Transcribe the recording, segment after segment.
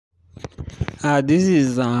This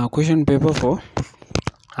is a question paper for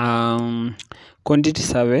quantity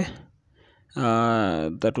survey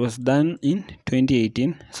that was done in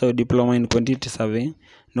 2018. So diploma in quantity surveying,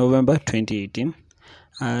 November 2018,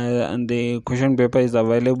 and the question paper is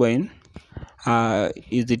available in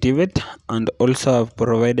EasyTibet, and also I've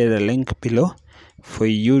provided a link below for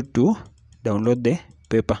you to download the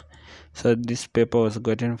paper. So this paper was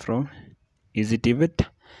gotten from EasyTibet,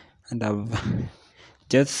 and I've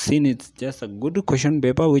just seen it's just a good question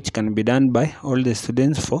paper which can be done by all the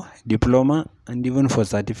students for diploma and even for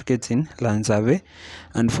certificates in land survey,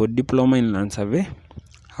 and for diploma in land survey,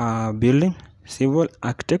 building, civil,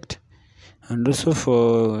 architect, and also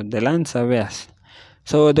for the land surveyors.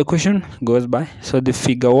 So the question goes by, so the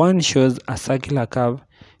figure 1 shows a circular curve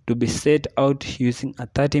to be set out using a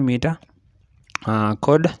 30-meter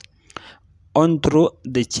chord on through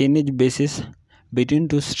the chainage basis between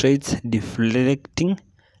two straights deflecting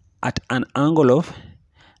at an angle of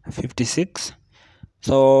 56.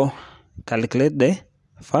 So calculate the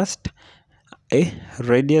first A,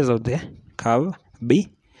 radius of the curve, B,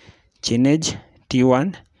 chainage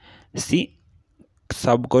T1, C,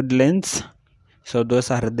 subchord lengths. So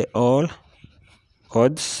those are the all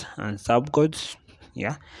chords and subchords.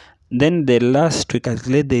 Yeah. Then the last, we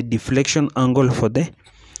calculate the deflection angle for the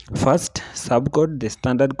first subchord, the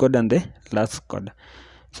standard chord, and the last chord.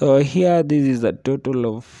 So here this is a total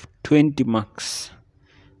of 20 marks,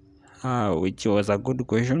 which was a good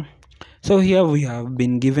question. So here we have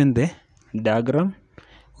been given the diagram,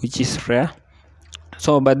 which is rare.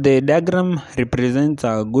 So but the diagram represents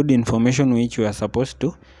good information which we are supposed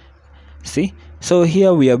to see. So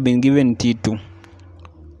here we have been given T2.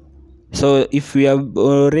 So if we have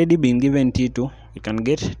already been given T2, we can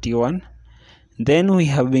get T1. Then we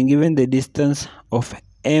have been given the distance of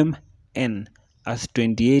MN as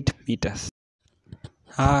 28 meters.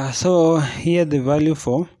 So here the value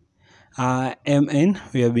for MN,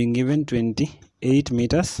 we have been given 28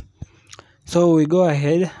 meters. So we go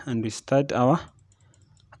ahead and we start our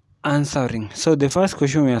answering. So the first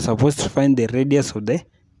question, we are supposed to find the radius of the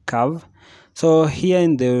curve. So here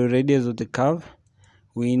in the radius of the curve,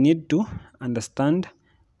 we need to understand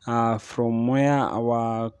from where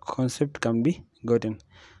our concept can be gotten.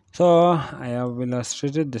 So I have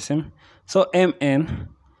illustrated the same. So MN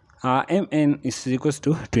is equals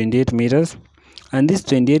to 28 meters, and this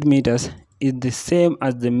 28 meters is the same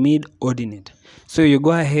as the mid ordinate. So you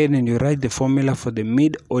go ahead and you write the formula for the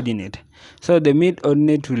mid ordinate. So the mid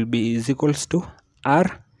ordinate will be is equals to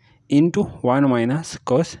R into 1 minus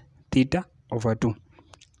cos theta over 2.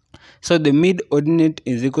 So the mid ordinate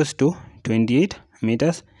is equals to 28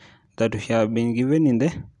 meters that we have been given in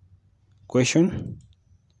the question.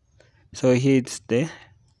 So here it's the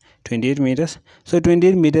 28 meters. So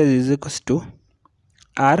 28 meters is equals to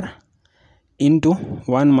R into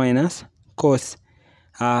 1 minus cos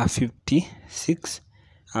 56,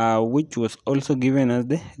 which was also given as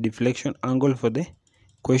the deflection angle for the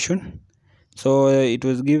question. So it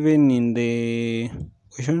was given in the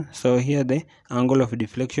question. So here the angle of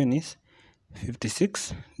deflection is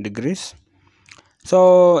 56 degrees.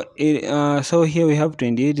 So so here we have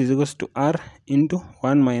 28 is equals to R into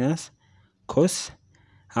 1 minus cos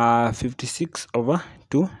 56 over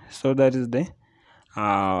 2. So that is the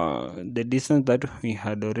distance that we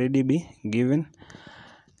had already been given.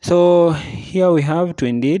 So here we have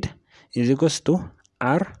 28 is equals to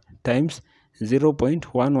R times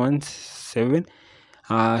 0.117.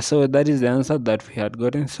 So that is the answer that we had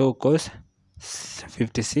gotten. So cos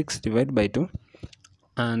 56 divided by 2,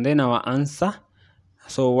 and then our answer,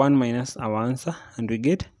 so 1 minus our answer, and we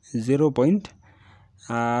get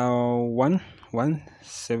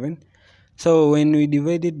 0.117. So when we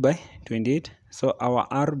divide it by 28, so our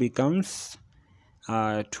R becomes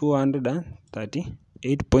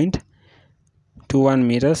 238.21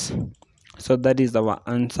 meters. So that is our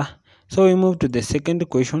answer. So we move to the second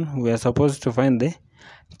question. We are supposed to find the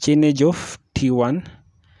chainage of T1.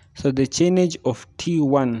 So the chainage of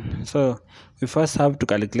T1, so we first have to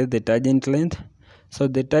calculate the tangent length. So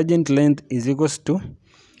the tangent length is equals to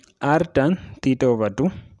R tan theta over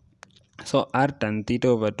 2. So R tan theta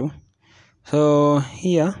over 2. So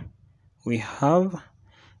here we have,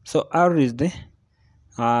 so R is the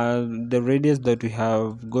radius that we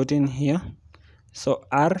have gotten here. So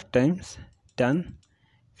R times tan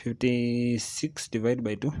 56 divided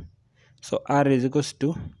by 2. So R is equals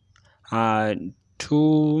to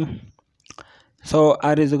 2. So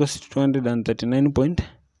R is equals to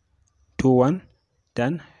 239.21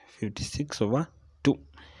 tan 56 over 2.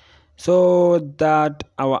 So that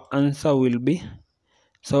our answer will be,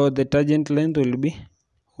 so the tangent length will be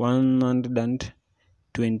 120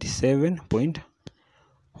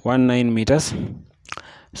 27.19 meters.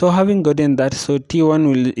 So having gotten that, so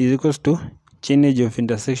T1 is equals to change of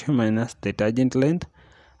intersection minus the tangent length.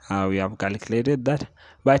 We have calculated that,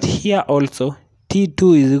 but here also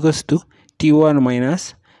T2 is equals to T1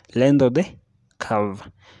 minus length of the curve.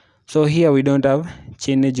 So here we don't have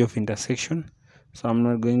change of intersection, so I'm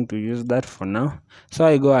not going to use that for now. So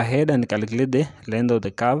I go ahead and calculate the length of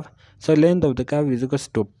the curve. So length of the curve is equals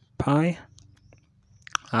to pi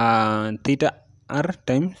theta r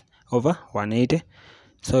times over 180.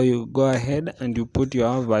 So you go ahead and you put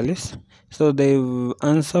your values. So the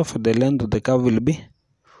answer for the length of the curve will be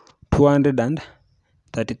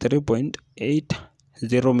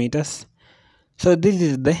 233.80 meters. So this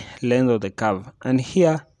is the length of the curve, and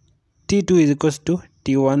here T2 is equals to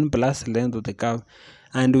T1 plus length of the curve,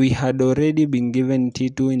 and we had already been given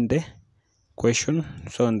T2 in the question,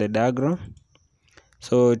 so on the diagram.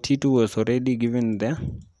 So T2 was already given there.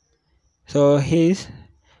 So here is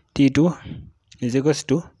T2 is equals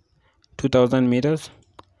to 2000 meters.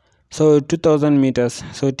 So 2000 meters,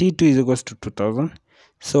 so T2 is equals to 2000.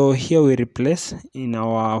 So here we replace in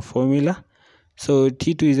our formula. So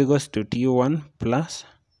T2 is equals to T1 plus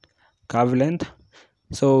curve length.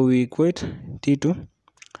 So we equate T2.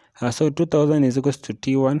 So 2000 is equals to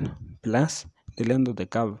T1 plus the length of the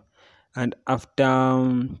curve. And after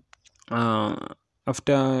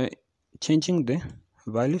changing the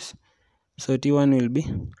values, so T1 will be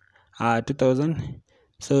 2000.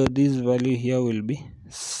 So this value here will be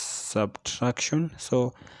subtraction.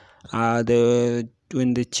 So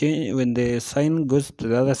when the sign goes to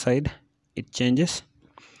the other side, it changes.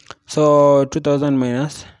 So 2000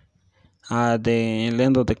 minus the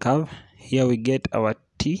length of the curve, here we get our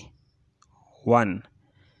T1.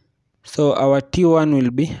 So our T1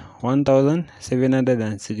 will be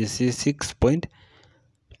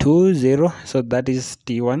 1766.20. so that is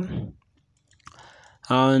T1.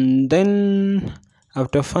 And then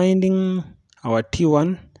after finding our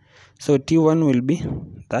T1, so T1 will be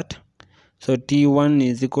that. So T1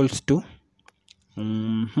 is equals to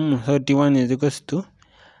so T1 is equals to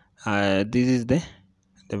this is the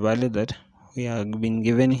value that we have been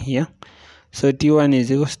given here. So T1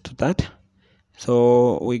 is equals to that.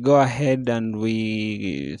 So we go ahead and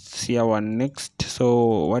we see our next.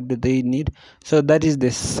 So what do they need? So that is the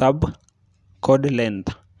subchord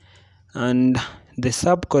length, and the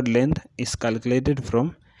subchord length is calculated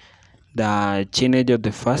from the change of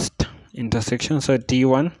the first intersection, so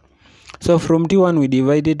T1. So from T1 we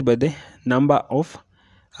divide it by the number of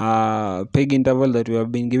peg interval that we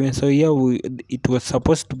have been given. So here it was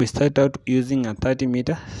supposed to be started out using a 30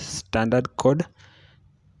 meter standard chord.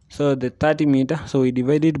 So the 30 meter, so we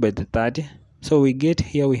divide it by the 30. So we get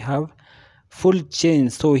here we have full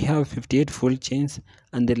chains. So we have 58 full chains,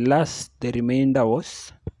 and the remainder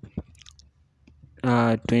was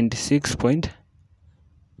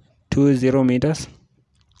 26.20 meters.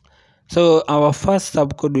 So our first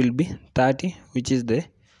subcode will be 30, which is the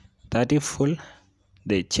 30 full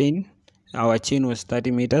the chain. Our chain was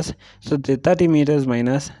 30 meters, so the 30 meters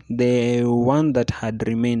minus the one that had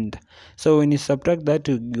remained. So when you subtract that,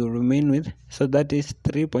 you remain with, so that is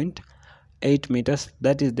 3.8 meters.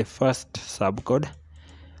 That is the first subcode.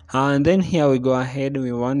 And then here we go ahead,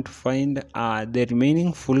 we want to find the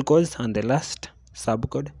remaining full chords and the last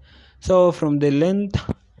subcode. So from the length,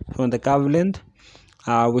 from the curve length,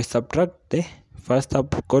 we subtract the first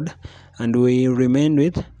subcode and we remain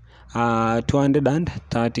with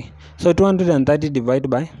 230. So 230 divided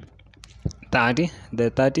by 30, the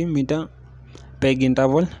 30 meter peg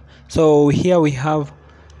interval. So here we have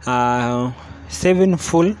 7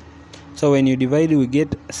 full. So when you divide, we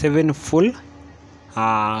get 7 full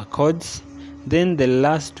chords. Then the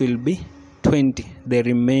last will be 20, the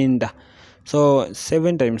remainder. So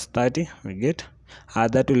 7 times 30 we get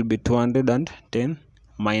that will be 210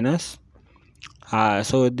 minus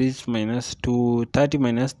so this minus 230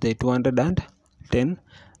 minus the 210,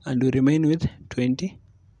 and we remain with 20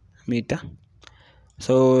 meter.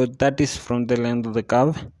 So that is from the length of the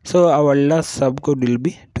curve. So our last subcode will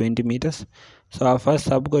be 20 meters. So our first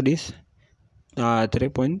subcode is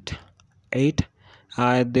 3.8.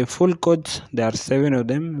 The full codes, there are 7 of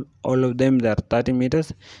them, all of them they are 30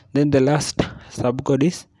 meters. Then the last subcode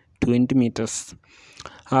is 20 meters.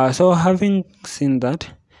 So having seen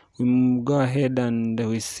that, we go ahead and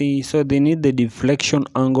we see, so they need the deflection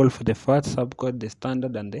angle for the first subcode, the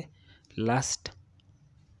standard, and the last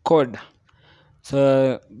code.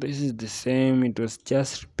 So this is the same, it was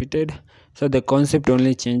just repeated. So the concept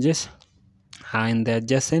only changes in the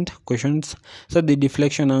adjacent questions. So the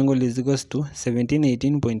deflection angle is equals to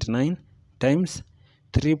 1718.9 times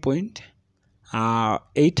 3.8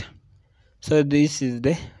 8. So this is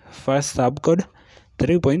the first subcode,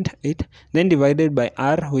 3.8, then divided by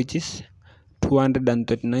R, which is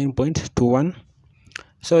 239.21.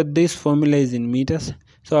 so this formula is in meters.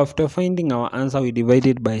 So after finding our answer, we divide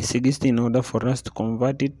it by 60 in order for us to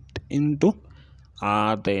convert it into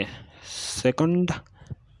the second.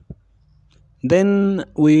 Then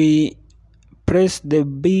we press the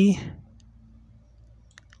B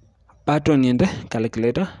button in the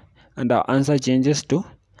calculator, and our answer changes to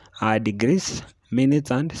degrees,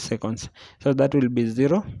 minutes and seconds. So that will be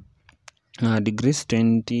 0 degrees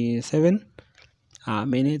 27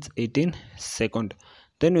 minutes 18 seconds.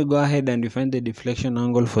 Then we go ahead and we find the deflection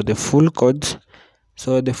angle for the full chords.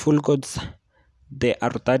 So the full chords, they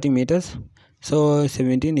are 30 meters. So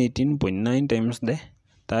 1718.9 times the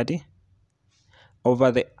 30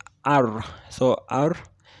 over the R. So R,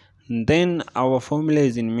 then our formula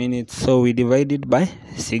is in minutes, so we divide it by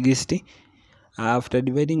 60. After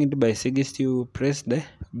dividing it by 60, you press the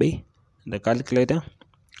B, the calculator,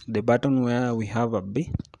 the button where we have a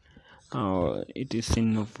B. It is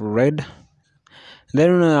in red.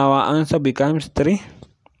 Then our answer becomes 3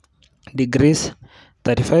 degrees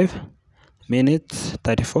 35 minutes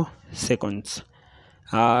 34 seconds.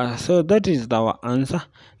 So that is our answer.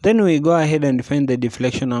 Then we go ahead and find the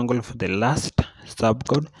deflection angle for the last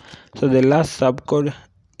subcode. So the last subcode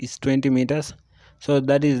is 20 meters. So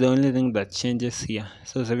that is the only thing that changes here.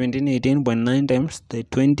 So 1718.9 times the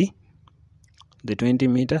 20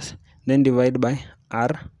 meters, then divide by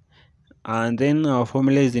R, and then our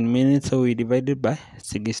formula is in minutes, so we divide it by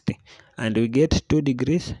 60, and we get 2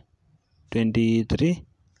 degrees 23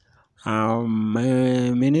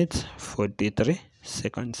 minutes 43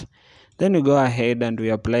 seconds. Then we go ahead and we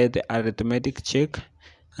apply the arithmetic check,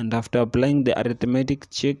 and after applying the arithmetic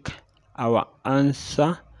check, our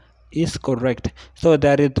answer is correct. So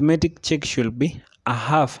the arithmetic check should be a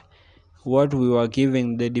half what we were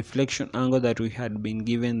given, the deflection angle that we had been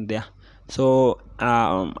given there. So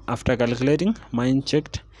after calculating, mine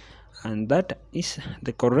checked, and that is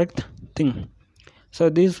the correct thing. So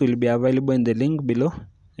this will be available in the link below.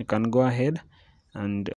 You can go ahead and